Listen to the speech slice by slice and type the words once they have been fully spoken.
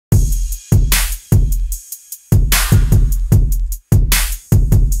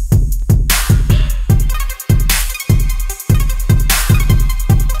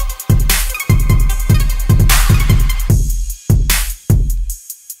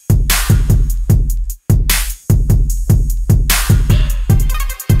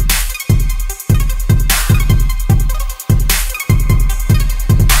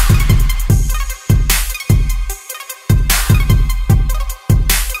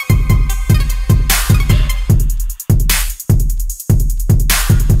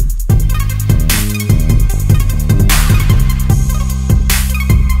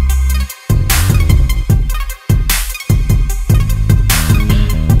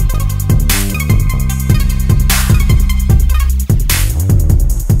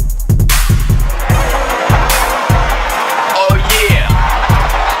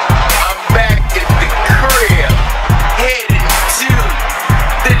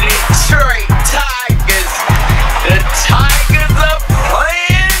Detroit Tigers. The Tigers are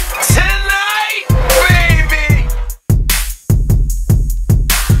playing tonight, baby.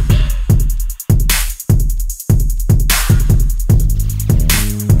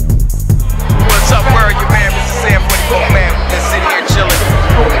 What's up, world? Your man, MrSan44Man, just sitting here chilling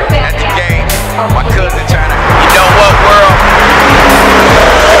at the game. My cousin trying to. You know what, world?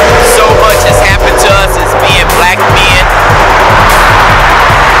 So much has happened to us as being black men.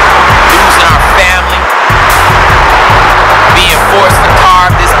 Losing our family. Being forced to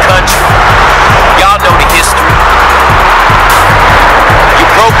carve this country. Y'all know the history. You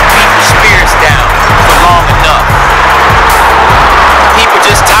broke people's spirits down for long enough. People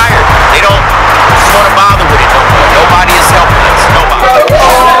just tired. They don't just want to bother with it no more. Nobody is helping us. Nobody.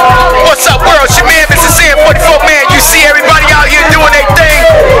 What's up, world? It's your man, MrSan44Man. You see everybody out here doing their thing.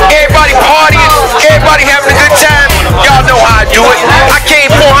 Everybody partying. Everybody having a good time. Y'all know how I do it. I came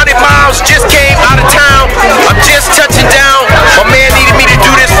 400 miles. Just came out of town. I'm just touching down. My man needed me to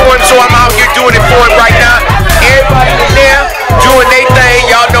do this for him, so I'm out here doing it for him right now. Everybody in there doing their thing.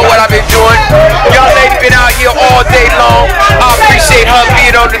 Y'all know what I've been doing. Y'all ladies been out here all day long. I appreciate her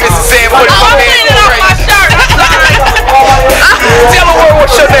being on the MrSan44Man. Tell the world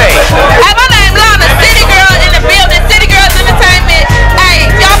what's your name. Hey, my name's Lana, City Girl in the building, City Girls Entertainment. Hey,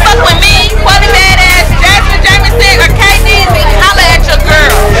 y'all fuck with me, Quality Badass, Jasmine Jameson, or KD, holla at your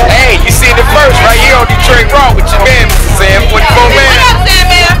girl. Hey, you seen it first right here on Detroit Raw with your man, MrSan44Man. What up,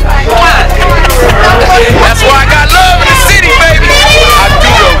 Sandman? What? That's why I got love in the city, baby. I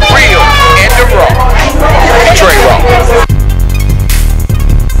do the real and the raw. Detroit Raw.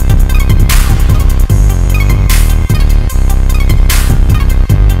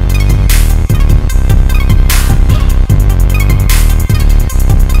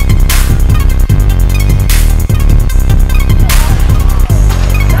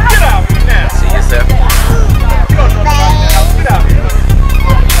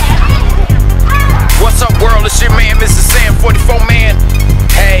 What's up, world? It's your man, MrSan44Man.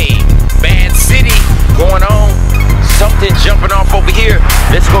 Hey, Bad City going on. Something jumping off over here.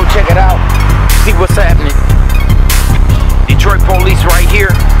 Let's go check it out. See what's happening. Detroit police right here.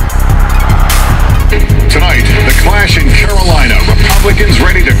 Tonight, the clash in Carolina. Republicans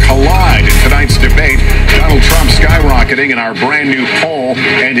ready to collide in tonight's debate. Donald Trump skyrocketing in our brand new poll,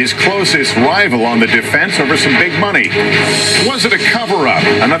 and his closest rival on the defense over some big money. Was it a cover-up?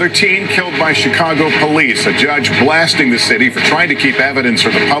 Another teen killed by Chicago police. A judge blasting the city for trying to keep evidence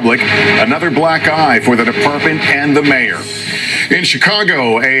for the public. Another black eye for the department and the mayor. In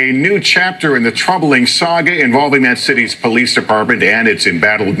Chicago, a new chapter in the troubling saga involving that city's police department and its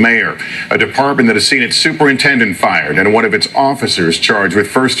embattled mayor. A department that has seen its superintendent fired and one of its officers charged with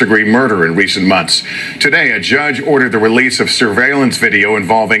first-degree murder in recent months. Today, a judge ordered the release of surveillance video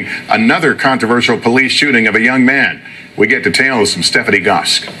involving another controversial police shooting of a young man. We get details from Stephanie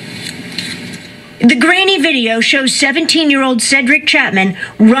Gosk. The grainy video shows 17-year-old Cedric Chapman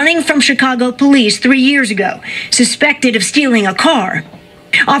running from Chicago police 3 years ago, suspected of stealing a car.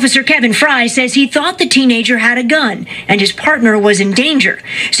 Officer Kevin Fry says he thought the teenager had a gun and his partner was in danger,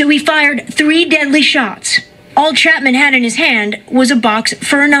 so he fired 3 deadly shots. All Chapman had in his hand was a box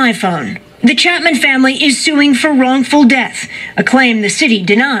for an iPhone. The Chapman family is suing for wrongful death, a claim the city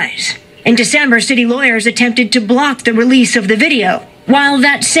denies. In December, city lawyers attempted to block the release of the video. While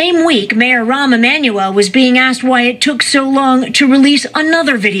that same week, Mayor Rahm Emanuel was being asked why it took so long to release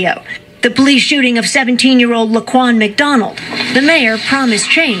another video, the police shooting of 17-year-old Laquan McDonald. The mayor promised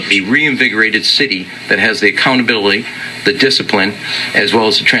change. A reinvigorated city that has the accountability, the discipline, as well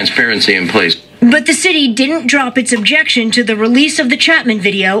as the transparency in place. But the city didn't drop its objection to the release of the Chapman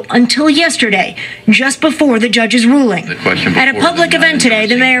video until yesterday, just before the judge's ruling. At a public event today,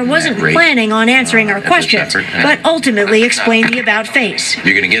 the mayor wasn't planning on answering our questions, but ultimately explained the about-face.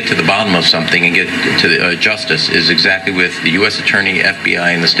 You're going to get to the bottom of something and get to the justice is exactly with the U.S. Attorney,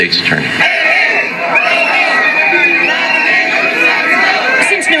 FBI, and the state's attorney.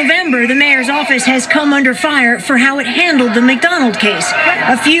 November, the mayor's office has come under fire for how it handled the McDonald case,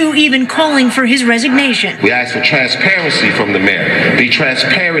 a few even calling for his resignation. We ask for transparency from the mayor. Be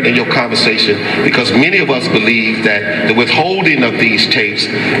transparent in your conversation, because many of us believe that the withholding of these tapes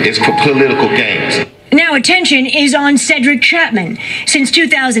is for political gains. Now attention is on Cedric Chapman. Since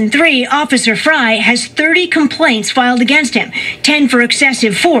 2003, Officer Fry has 30 complaints filed against him, 10 for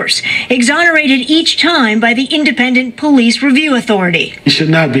excessive force, exonerated each time by the Independent Police Review Authority. He should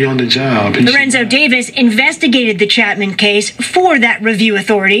not be on the job. Lorenzo Davis investigated the Chapman case for that review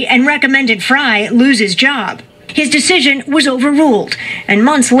authority and recommended Fry lose his job. His decision was overruled, and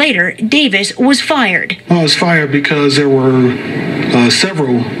months later, Davis was fired. I was fired because there were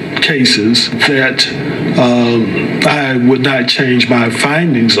several cases that I would not change my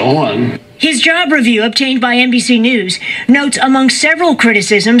findings on. His job review, obtained by NBC News, notes among several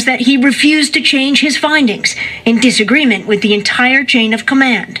criticisms that he refused to change his findings in disagreement with the entire chain of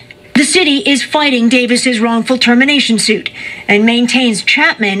command. The city is fighting Davis's wrongful termination suit and maintains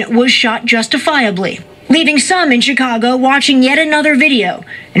Chapman was shot justifiably, leaving some in Chicago watching yet another video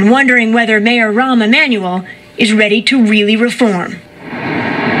and wondering whether Mayor Rahm Emanuel is ready to really reform.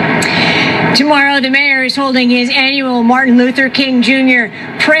 Tomorrow, the mayor is holding his annual Martin Luther King Jr.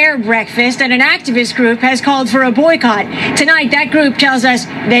 prayer breakfast, and an activist group has called for a boycott. Tonight, that group tells us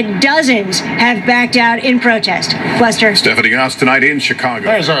that dozens have backed out in protest. Lester. Stephanie Goss tonight in Chicago.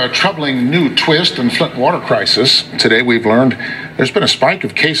 There's a troubling new twist in Flint water crisis. Today, we've learned there's been a spike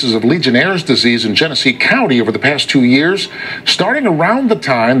of cases of Legionnaire's disease in Genesee County over the past 2 years, starting around the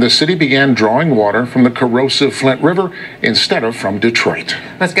time the city began drawing water from the corrosive Flint River instead of from Detroit.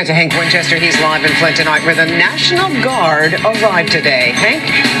 Let's get to Hank Winchester. He's live in Flint tonight where the National Guard arrived today. Hank?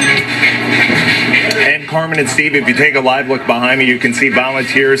 And Carmen and Steve, if you take a live look behind me, you can see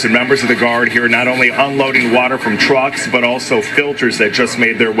volunteers and members of the Guard here not only unloading water from trucks, but also filters that just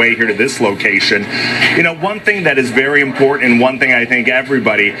made their way here to this location. You know, one thing that is very important, and one thing I think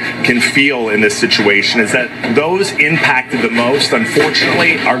everybody can feel in this situation, is that those impacted the most,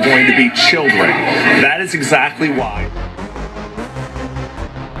 unfortunately, are going to be children. That is exactly why.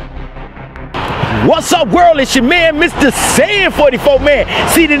 What's up, world? It's your man, MrSan44Man,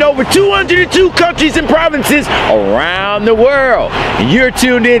 seen in over 202 countries and provinces around the world. And you're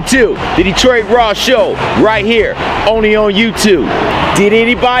tuned into the Detroit Raw Show right here, only on YouTube. Did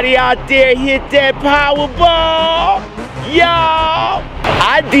anybody out there hit that Powerball? Y'all,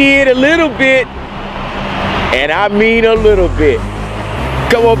 I did a little bit, and I mean a little bit.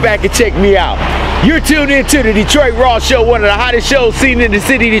 Come on back and check me out. You're tuned into the Detroit Raw Show, one of the hottest shows seen in the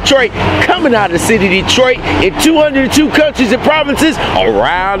city of Detroit, coming out of the city of Detroit in 202 countries and provinces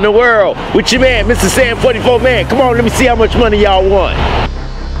around the world. With your man, MrSan44Man. Come on, let me see how much money y'all want.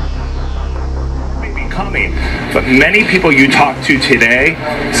 Coming, but many people you talk to today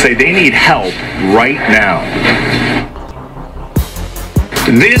say they need help right now.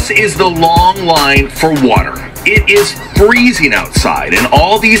 This is the long line for water. It is freezing outside, and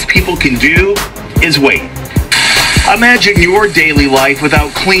all these people can do is wait. Imagine your daily life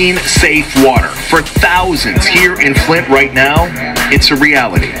without clean, safe water. For thousands here in Flint right now, it's a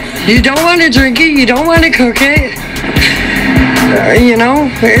reality. You don't want to drink it, you don't want to cook it. You know,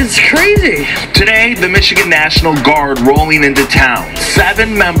 it's crazy. Today, the Michigan National Guard rolling into town.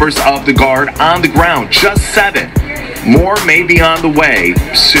 7 members of the Guard on the ground, just 7. More may be on the way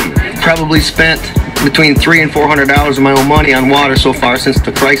soon. Probably spent between $300 and $400 of my own money on water so far since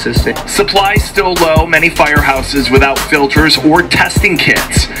the crisis. Supplies still low, many firehouses without filters or testing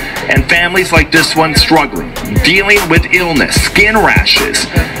kits. And families like this one struggling, dealing with illness, skin rashes,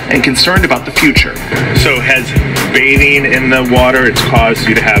 and concerned about the future. So has bathing in the water, it's caused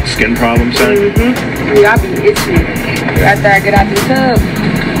you to have skin problems then? Mm-hmm. Yeah, I be itchy. After I get out the tub,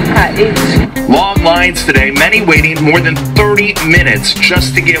 I itch. Long lines today, many waiting more than 30 minutes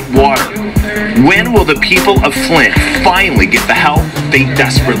just to get water. When will the people of Flint finally get the help they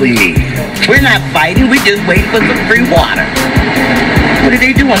desperately need? We're not fighting, we just wait for some free water. What are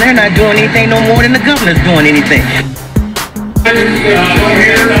they doing? They're not doing anything no more than the governor's doing anything.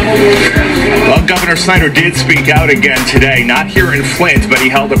 Well, Governor Snyder did speak out again today, not here in Flint, but he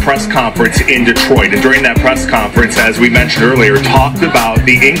held a press conference in Detroit. And during that press conference, as we mentioned earlier, talked about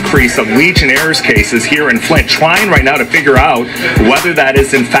the increase of Legionnaire's cases here in Flint, trying right now to figure out whether that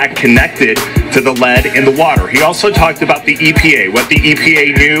is in fact connected to the lead in the water. He also talked about the EPA, what the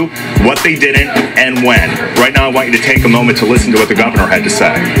EPA knew, what they didn't, and when. Right now, I want you to take a moment to listen to what the governor had to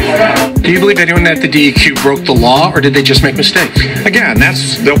say. Do you believe anyone at the DEQ broke the law, or did they just make mistakes? Again,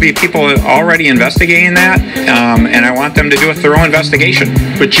 there'll be people already investigating that, and I want them to do a thorough investigation.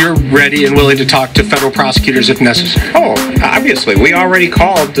 But you're ready and willing to talk to federal prosecutors if necessary? Oh, obviously. We already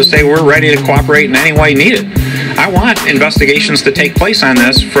called to say we're ready to cooperate in any way needed. I want investigations to take place on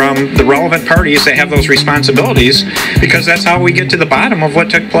this from the relevant parties that have those responsibilities, because that's how we get to the bottom of what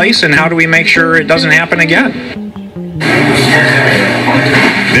took place and how do we make sure it doesn't happen again.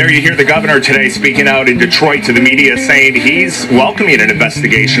 There you hear the governor today speaking out in Detroit to the media, saying he's welcoming an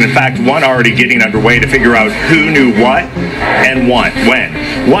investigation. In fact, one already getting underway to figure out who knew what and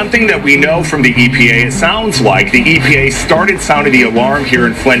when. One thing that we know from the EPA, it sounds like the EPA started sounding the alarm here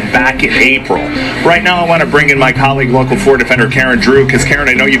in Flint back in April. Right now, I want to bring in my colleague, Local 4 Defender Karen Drew, because Karen,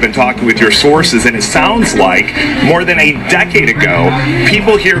 I know you've been talking with your sources, and it sounds like more than a decade ago,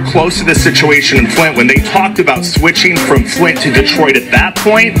 people here close to this situation in Flint, when they talked about switching from Flint to Detroit at that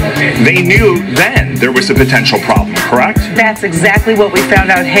point, they knew then there was a potential problem, correct? That's exactly what we found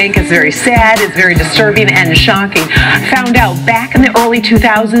out, Hank. It's very sad, it's very disturbing and shocking. Found out back in the early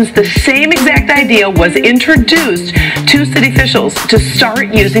 2000s, the same exact idea was introduced to city officials to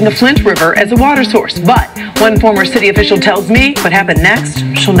start using the Flint River as a water source. But one former city official tells me what happened next,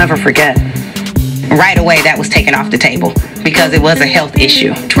 she'll never forget. Right away, that was taken off the table because it was a health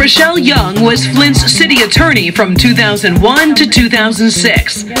issue. Trishelle Young was Flint's city attorney from 2001 to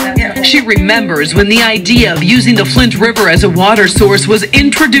 2006. She remembers when the idea of using the Flint River as a water source was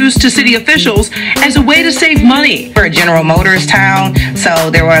introduced to city officials as a way to save money. We're a General Motors town,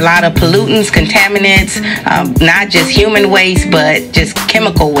 so there were a lot of pollutants, contaminants, not just human waste, but just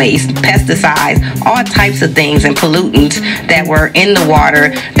chemical waste, pesticides, all types of things and pollutants that were in the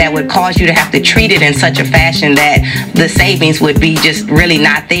water that would cause you to have to treat it in such a fashion that the savings would be just really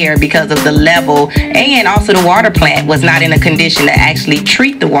not there because of the level, and also the water plant was not in a condition to actually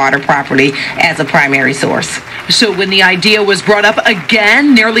treat the water properly as a primary source. So when the idea was brought up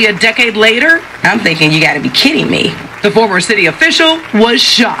again nearly a decade later, I'm thinking, you got to be kidding me. The former city official was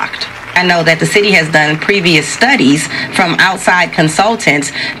shocked. I know that the city has done previous studies from outside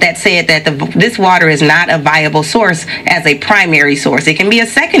consultants that said that this water is not a viable source as a primary source. It can be a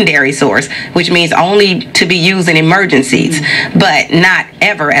secondary source, which means only to be used in emergencies, but not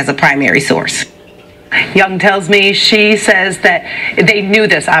ever as a primary source. Young tells me, she says that they knew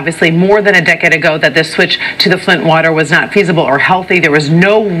this, obviously, more than a decade ago, that this switch to the Flint water was not feasible or healthy. There was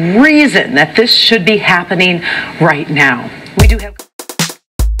no reason that this should be happening right now. We do have...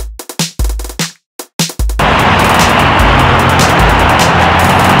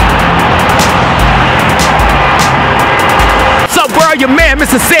 Your man,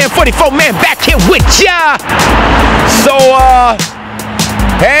 MrSan44Man, back here with ya. So,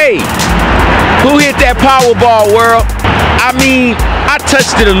 hey, who hit that Powerball, world? I mean, I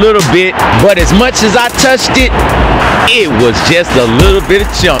touched it a little bit, but as much as I touched it, it was just a little bit of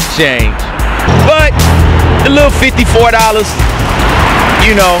chump change. But the little $54,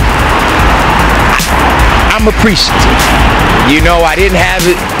 you know, I'm appreciative. You know, I didn't have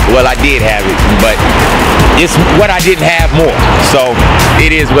it. Well, I did have it, but it's what I didn't have more. So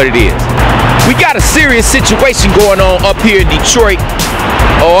it is what it is. We got a serious situation going on up here in Detroit,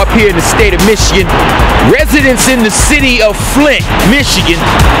 or up here in the state of Michigan. Residents in the city of Flint, Michigan,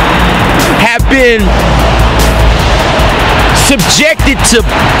 have been subjected to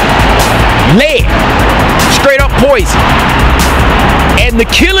lead, straight up poison. And the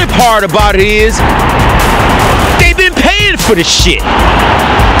killing part about it is they've been paying for the shit.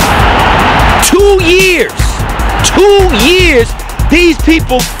 2 years. 2 years these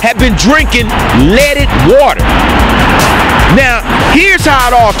people have been drinking leaded water. Now, here's how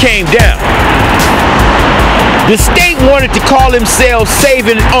it all came down. The state wanted to call themselves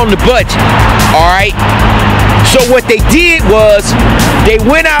saving on the budget, all right? So what they did was they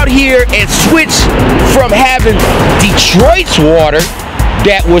went out here and switched from having Detroit's water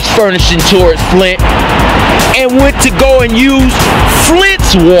that was furnishing towards Flint and went to go and use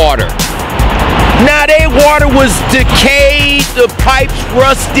Flint's water. Now, their water was decayed, the pipes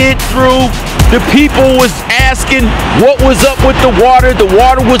rusted through, the people was asking what was up with the water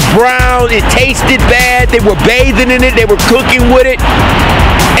was brown, it tasted bad, they were bathing in it, they were cooking with it,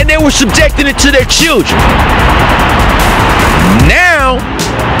 and they were subjecting it to their children. Now,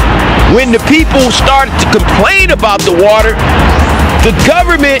 when the people started to complain about the water, the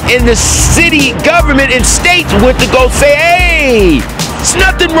government and the city government and states went to go say, hey, there's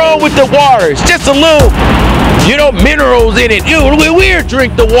nothing wrong with the water. It's just a little, you know, minerals in it. We'll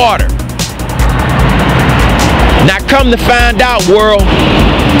drink the water. Now come to find out, world,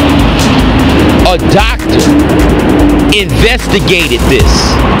 a doctor investigated this.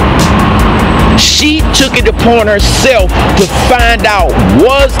 She took it upon herself to find out,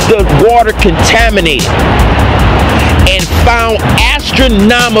 was the water contaminated, and found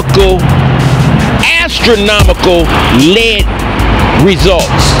astronomical lead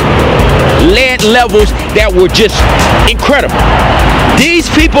results. Lead levels that were just incredible. These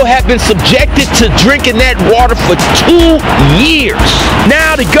people have been subjected to drinking that water for 2 years.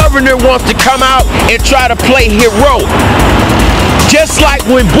 Now the governor wants to come out and try to play hero. Just like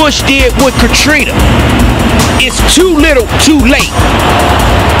when Bush did with Katrina. It's too little, too late.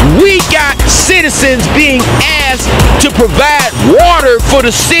 We got citizens being asked asked to provide water for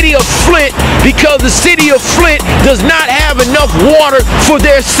the city of Flint because the city of Flint does not have enough water for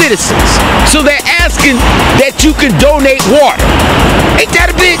their citizens. So they're asking that you can donate water. Ain't that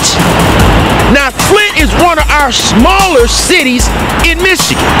a bitch? Now, Flint is one of our smaller cities in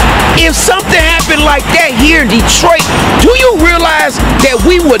Michigan. If something happened like that here in Detroit, do you realize that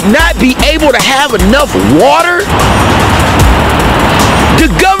we would not be able to have enough water?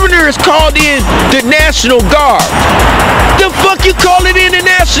 The governor has called in the National Guard. The fuck you calling in the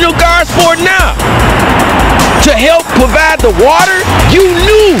National Guards for now? To help provide the water? You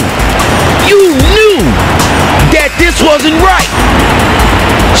knew that this wasn't right.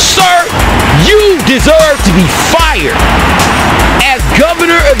 Sir, you deserve to be fired as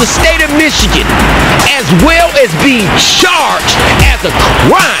governor of the state of Michigan, as well as being charged as a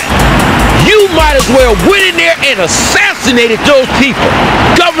crime. You might as well went in there and assassinated those people.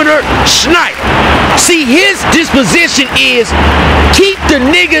 Governor Snyder. See, his disposition is keep the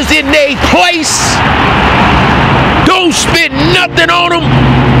niggas in their place. Don't spend nothing on them.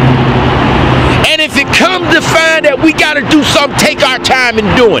 And if it comes to find that we got to do something, take our time in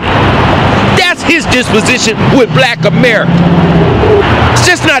doing it. That's his disposition with black America. It's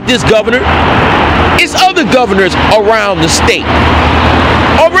just not this governor. It's other governors around the state,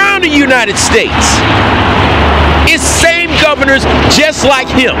 around the United States. It's same governors just like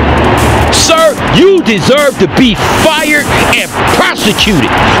him. Sir, you deserve to be fired and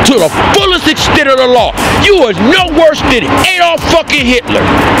prosecuted to the fullest extent of the law. You are no worse than Adolf fucking Hitler.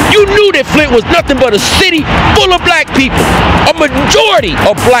 You knew that Flint was nothing but a city full of black people, a majority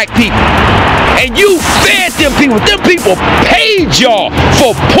of black people. And you fed them people. Them people paid y'all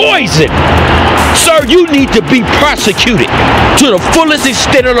for poison. Sir, you need to be prosecuted to the fullest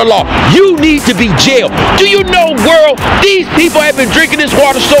extent of the law. You need to be jailed. Do you know, world, these people have been drinking this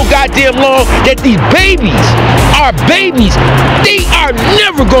water so goddamn long that these babies, they are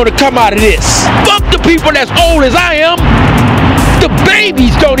never going to come out of this. Fuck the people that's old as I am. The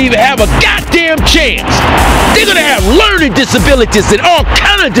babies don't even have a goddamn chance. They're going to have learning disabilities and all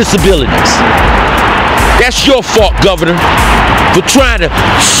kind of disabilities. That's your fault, Governor, for trying to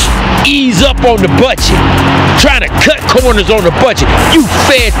ease up on the budget, trying to cut corners on the budget. You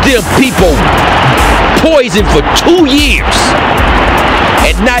fed them people poison for 2 years.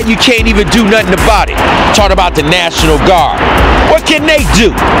 And now you can't even do nothing about it. Talk about the National Guard. What can they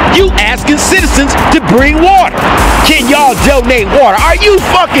do? You asking citizens to bring water. Can y'all donate water? Are you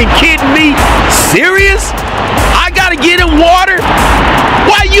fucking kidding me? Serious? I gotta get them water?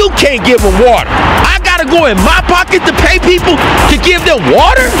 Why you can't give them water? I gotta go in my pocket to pay people to give them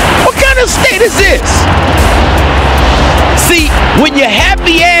water? What kind of state is this? See, when your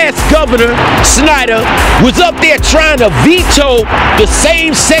happy-ass Governor Snyder was up there trying to veto the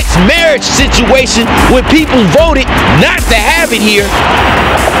same-sex marriage situation when people voted not to have it here,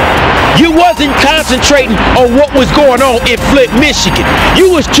 you wasn't concentrating on what was going on in Flint, Michigan.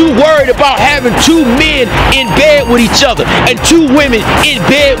 You was too worried about having 2 men in bed with each other and 2 women in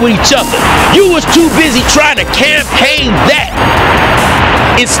bed with each other. You was too busy trying to campaign that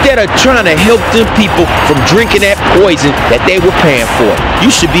instead of trying to help them people from drinking that poison that they were paying for. You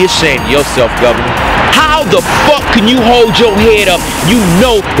should be ashamed of yourself, Governor. How the fuck can you hold your head up? You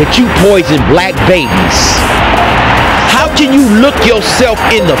know that you poison black babies. How can you look yourself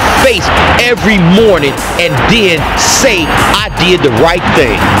in the face every morning and then say, I did the right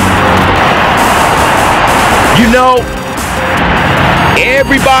thing? You know,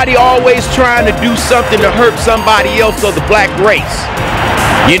 everybody always trying to do something to hurt somebody else of the black race.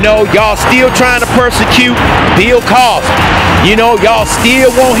 You know, y'all still trying to persecute Bill Cosby. You know, y'all still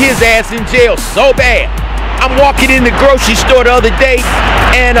want his ass in jail so bad. I'm walking in the grocery store the other day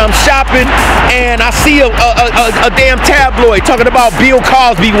and I'm shopping and I see a damn tabloid talking about Bill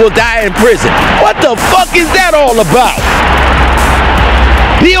Cosby will die in prison. What the fuck is that all about?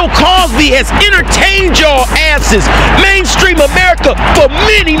 Bill Cosby has entertained y'all asses, mainstream America, for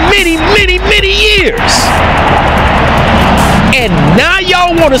many, many, many, many years. And now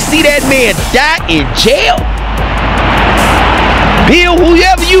y'all want to see that man die in jail? Bill,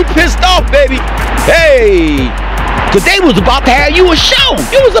 whoever you pissed off, baby. Hey, because they was about to have you a show.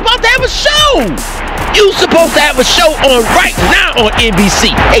 You was about to have a show. You supposed to have a show on right now on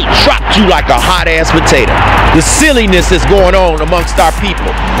NBC. Hey, dropped you like a hot-ass potato. The silliness that's going on amongst our people.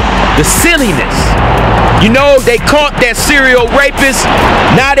 The silliness. You know, they caught that serial rapist.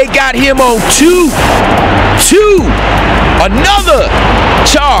 Now they got him on another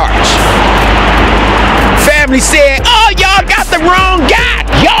charge. Family said, oh, y'all got the wrong guy.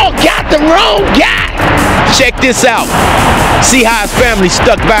 Y'all got the wrong guy. Check this out. See how his family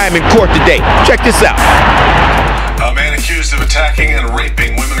stuck by him in court today. Check this out. accused of attacking and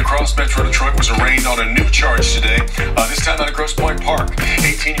raping women across Metro Detroit was arraigned on a new charge today, this time out of Grosse Pointe Park.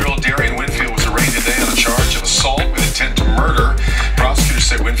 18-year-old Darian Winfield was arraigned today on a charge of assault with intent to murder. Prosecutors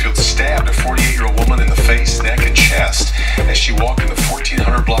say Winfield stabbed a 48-year-old woman in the face, neck, and chest as she walked in the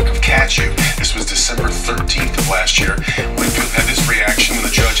 1400 block of Catchu. This was December 13th of last year. Winfield had this reaction when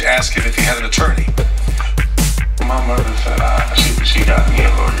the judge asked him if he had an attorney. My mother said she got me a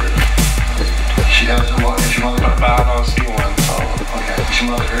lawyer. She has a lawyer? She mother? But I don't see one, so okay. She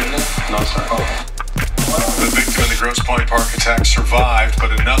mother heard it? No, sir. Okay. The victim in the Grosse Pointe Park attack survived,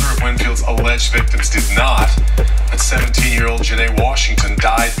 but another of Winfield's alleged victims did not. That 17-year-old Janae Washington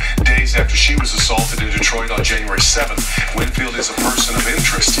died days after she was assaulted in Detroit on January 7th. Winfield is a person of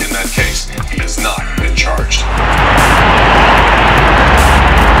interest in that case. He has not been charged.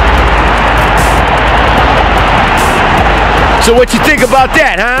 So what you think about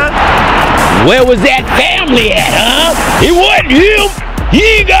that, huh? Where was that family at, huh? It wasn't him. He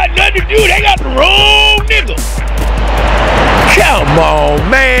ain't got nothing to do. They got the wrong nigga. Come on,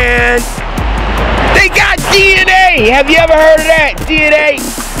 man. They got DNA. Have you ever heard of that? DNA?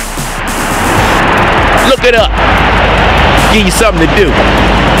 Look it up. Give you something to do.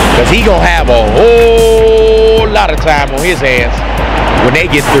 Because he gonna have a whole lot of time on his hands when they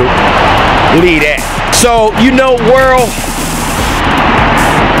get through. Believe that. So, you know, world.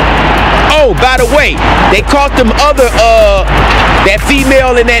 Oh, by the way, they caught them other, that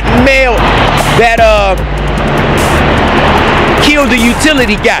female and that male that, killed the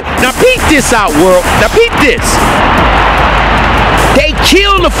utility guy. Now peep this out, world. Now peep this. They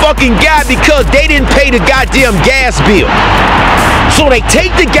killed the fucking guy because they didn't pay the goddamn gas bill. So they take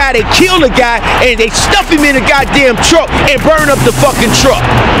the guy, they kill the guy, and they stuff him in a goddamn truck and burn up the fucking truck.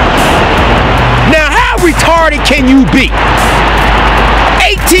 Now how retarded can you be?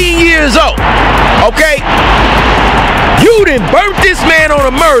 18 years old, okay? You done burnt this man on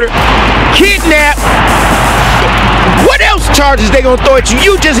a murder, kidnap. What else charges they gonna throw at you?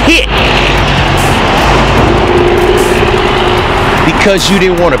 You just hit. Because you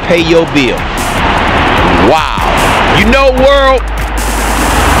didn't want to pay your bill. Wow. You know, world,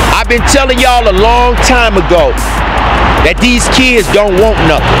 I've been telling y'all a long time ago that these kids don't want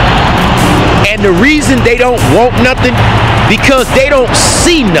nothing. And the reason they don't want nothing, because they don't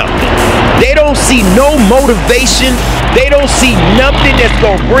see nothing. They don't see no motivation. They don't see nothing that's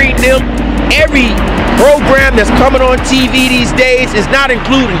gonna bring them. Every program that's coming on TV these days is not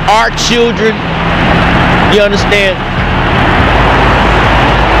including our children. You understand?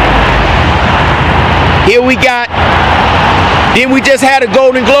 Here we got, then we just had a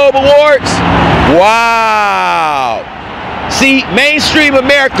Golden Globe Awards. Wow. See, mainstream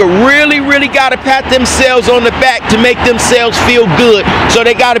America really got to pat themselves on the back to make themselves feel good. So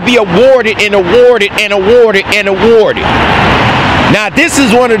they got to be awarded and awarded and awarded and awarded. Now, this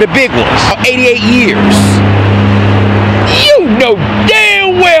is one of the big ones. 88 years. You know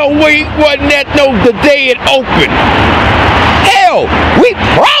damn well we wasn't at the day it opened. Hell, we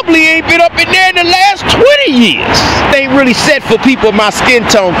probably ain't been up in there in the last 20 years. They ain't really set for people of my skin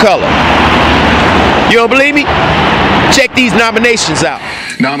tone color. You don't believe me? Check these nominations out.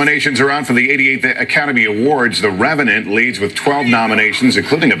 Nominations are out for the 88th Academy Awards. The Revenant leads with 12 nominations,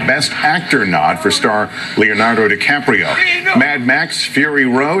 including a Best Actor nod for star Leonardo DiCaprio. Mad Max Fury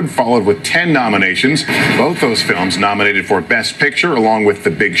Road followed with 10 nominations. Both those films nominated for Best Picture, along with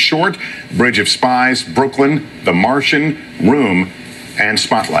The Big Short, Bridge of Spies, Brooklyn, The Martian, Room, and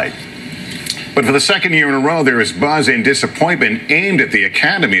Spotlight. But for the second year in a row, there is buzz and disappointment aimed at the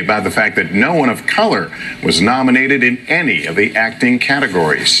Academy about the fact that no one of color was nominated in any of the acting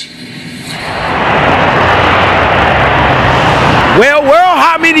categories. Well, world,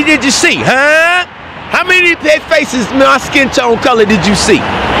 how many did you see, huh? How many faces, my skin tone color did you see?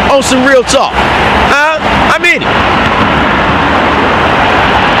 On some real talk, huh? How many?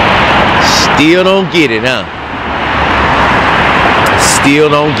 Still don't get it, huh? Still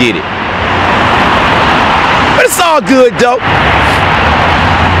don't get it. But it's all good, though.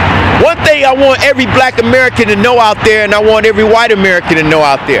 One thing I want every black American to know out there, and I want every white American to know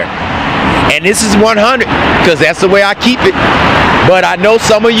out there, and this is 100, because that's the way I keep it. But I know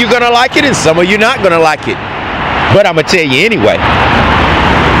some of you gonna like it and some of you not gonna like it. But I'm gonna tell you anyway.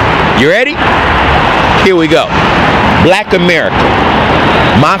 You ready? Here we go. Black America.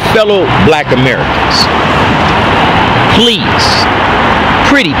 My fellow black Americans. Please,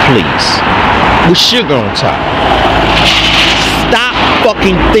 pretty please, with sugar on top, stop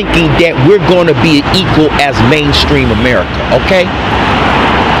fucking thinking that we're gonna be equal as mainstream America, okay?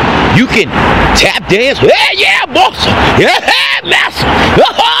 You can tap dance, yeah, boss, yeah, muscle.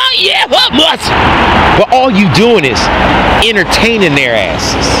 Oh, yeah, what muscle? But all you doing is entertaining their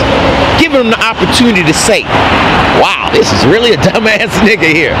asses. Giving them the opportunity to say, wow, this is really a dumbass nigga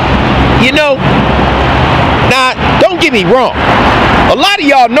here. You know, now, don't get me wrong. A lot of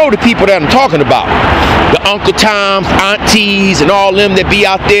y'all know the people that I'm talking about. The Uncle Toms, aunties, and all them that be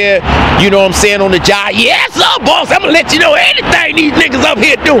out there, you know what I'm saying, on the job. Yes, sir, boss, I'm gonna let you know anything these niggas up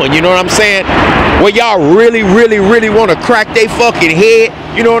here doing, you know what I'm saying? Where y'all really, really, really wanna crack they fucking head,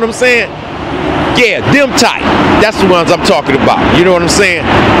 you know what I'm saying? Yeah, them type. That's the ones I'm talking about, you know what I'm saying?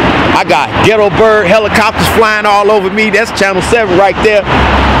 I got ghetto bird helicopters flying all over me. That's Channel 7 right there,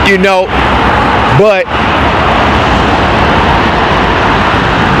 you know. But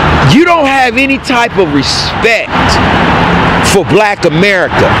you don't have any type of respect for Black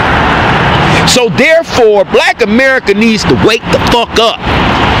America. So therefore, Black America needs to wake the fuck up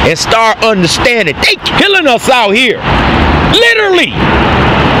and start understanding they killing us out here. Literally,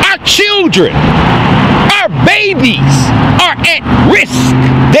 our children, our babies are at risk.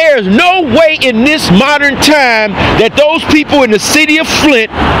 There's no way in this modern time that those people in the city of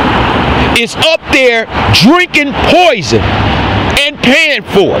Flint is up there drinking poison and paying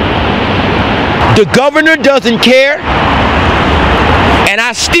for it. The governor doesn't care, and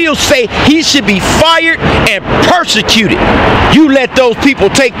I still say he should be fired and persecuted. You let those people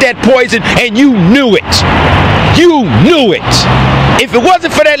take that poison and you knew it. You knew it. If it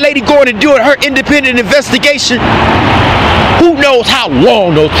wasn't for that lady going and doing her independent investigation, who knows how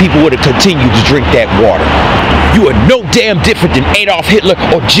long those people would have continued to drink that water. You are no damn different than Adolf Hitler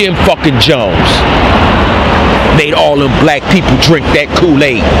or Jim fucking Jones. Made all them black people drink that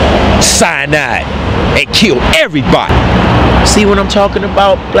Kool-Aid, cyanide, and kill everybody. See what I'm talking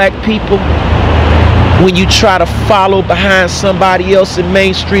about, black people? When you try to follow behind somebody else in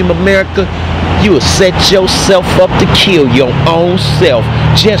mainstream America, you will set yourself up to kill your own self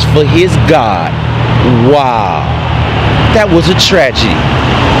just for his God. Wow. That was a tragedy.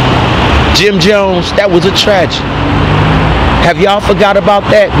 Jim Jones, that was a tragedy. Have y'all forgot about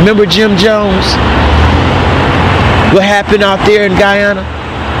that? Remember Jim Jones? What happened out there in Guyana?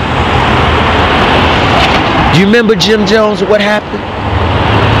 Do you remember Jim Jones and what happened?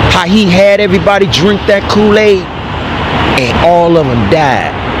 How he had everybody drink that Kool-Aid and all of them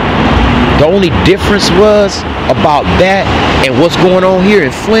died. The only difference was about that and what's going on here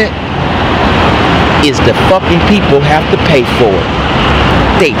in Flint is the fucking people have to pay for it.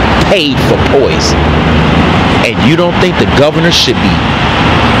 They paid for poison. And you don't think the governor should be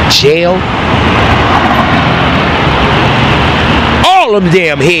jailed? All them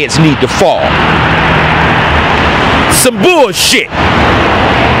damn heads need to fall. Some bullshit.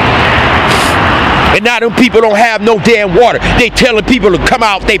 And now them people don't have no damn water. They telling people to come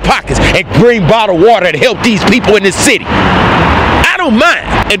out their pockets and bring bottled water to help these people in this city. I don't mind.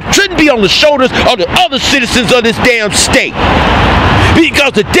 It shouldn't be on the shoulders of the other citizens of this damn state.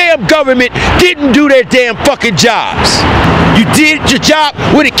 Because the damn government didn't do their damn fucking jobs. You did your job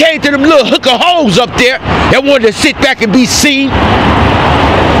when it came to them little hooker hoes up there that wanted to sit back and be seen.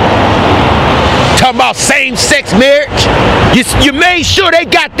 Talking about same-sex marriage. You made sure they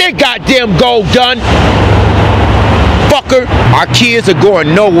got their goddamn goal done. Fucker, our kids are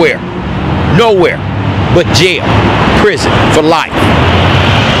going nowhere. Nowhere but jail, prison for life.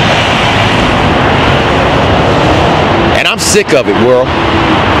 And I'm sick of it, world.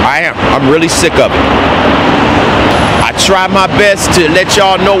 I am. I'm really sick of it. I try my best to let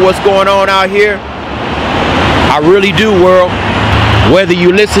y'all know what's going on out here. I really do, world. Whether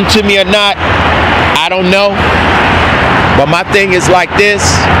you listen to me or not, I don't know. But my thing is like this.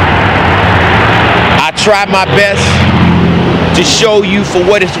 I try my best to show you for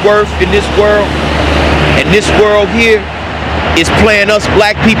what it's worth in this world. And this world here is playing us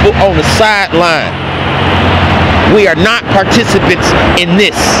black people on the sideline. We are not participants in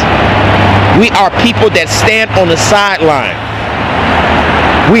this. We are people that stand on the sideline.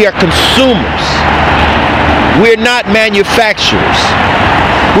 We are consumers. We're not manufacturers.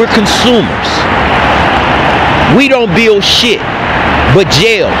 We're consumers. We don't build shit but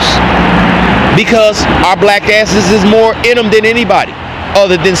jails because our black asses is more in them than anybody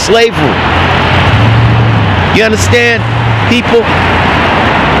other than slavery. You understand, people?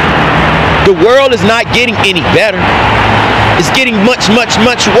 The world is not getting any better. It's getting much, much,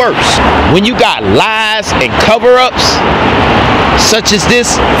 much worse. When you got lies and cover-ups, such as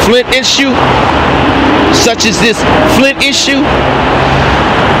this Flint issue,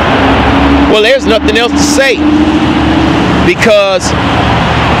 well, there's nothing else to say because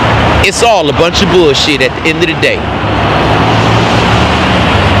it's all a bunch of bullshit at the end of the day.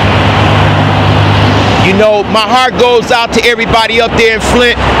 You You know, my heart goes out to everybody up there in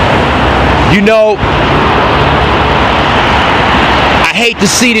Flint. You know, I hate to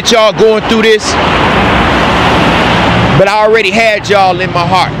see that y'all going through this, but I already had y'all in my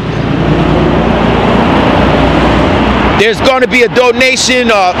heart. There's going to be a donation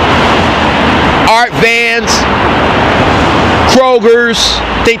of art vans, Kroger's,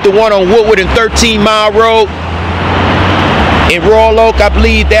 I think the one on Woodward and 13 Mile Road in Royal Oak, I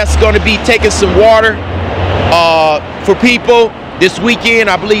believe that's going to be taking some water for people this weekend,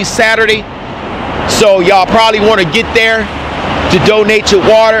 I believe Saturday. So y'all probably want to get there to donate your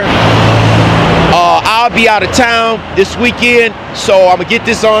water. I'll be out of town this weekend, so I'm gonna get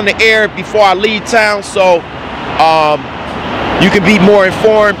this on the air before I leave town, so you can be more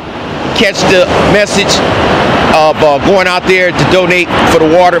informed, catch the message of going out there to donate for the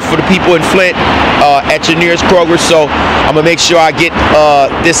water for the people in Flint at your nearest Kroger. So I'm gonna make sure I get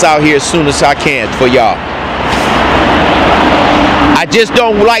this out here as soon as I can for y'all. I just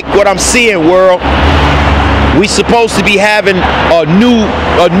don't like what I'm seeing, world. We supposed to be having a new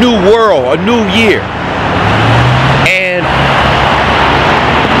world, a new year, and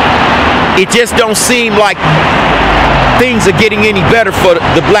it just don't seem like things are getting any better for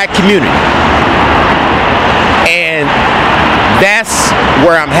the black community, and that's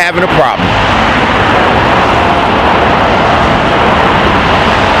where I'm having a problem.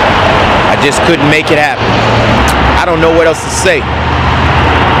 I just couldn't make it happen. I don't know what else to say.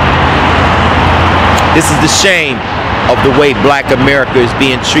 This is the shame of the way black America is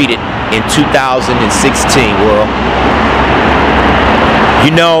being treated in 2016, world.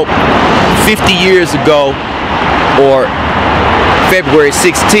 You know, 50 years ago, or February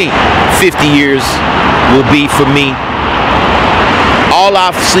 16th, 50 years will be for me. All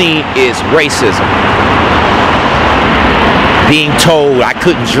I've seen is racism. Being told I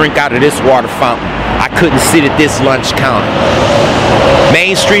couldn't drink out of this water fountain. I couldn't sit at this lunch counter.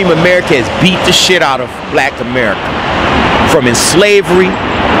 Mainstream America has beat the shit out of black America. From slavery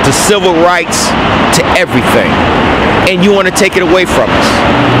to civil rights to everything. And you want to take it away from us.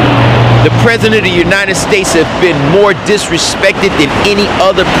 The President of the United States has been more disrespected than any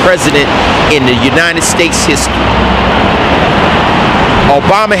other president in the United States history.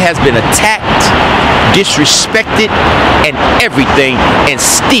 Obama has been attacked, disrespected, and everything, and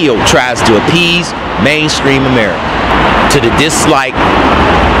still tries to appease mainstream America to the dislike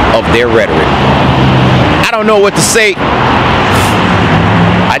of their rhetoric. I don't know what to say.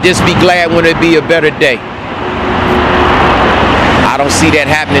 I just be glad when it be a better day. I don't see that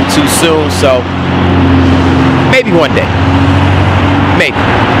happening too soon, so maybe one day. Maybe.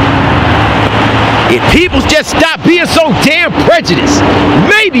 If people just stop being so damn prejudiced,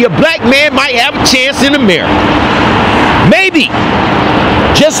 maybe a black man might have a chance in America. Maybe.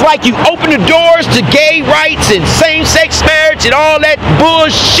 Just like you open the doors to gay rights and same-sex marriage and all that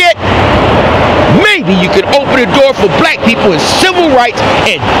bullshit, maybe you could open the door for black people in civil rights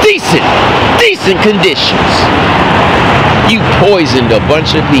and decent conditions. You poisoned a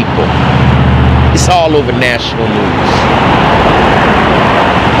bunch of people. It's all over national news.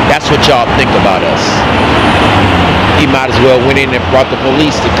 That's what y'all think about us. You might as well went in and brought the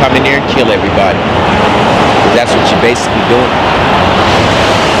police to come in there and kill everybody. That's what you're basically doing.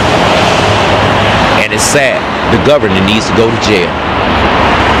 And it's sad. The governor needs to go to jail.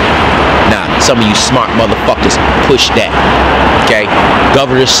 Now, some of you smart motherfuckers push that. Okay?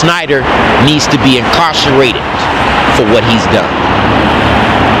 Governor Snyder needs to be incarcerated for what he's done.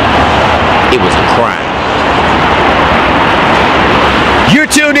 It was a crime. You're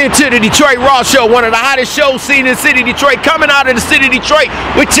tuned into the Detroit Raw Show, one of the hottest shows seen in the city of Detroit, coming out of the city of Detroit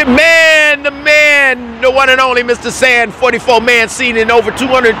with your man, the one and only MrSan44Man, seen in over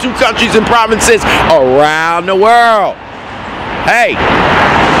 202 countries and provinces around the world. Hey,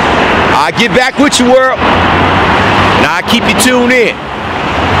 I'll get back with you, world, and I'll keep you tuned in.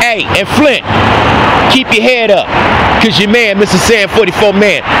 Hey, and Flint, keep your head up, because your man,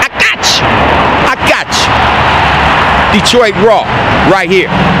 MrSan44Man, I got you. I got you. Detroit Raw, right here,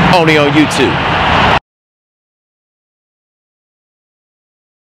 only on YouTube.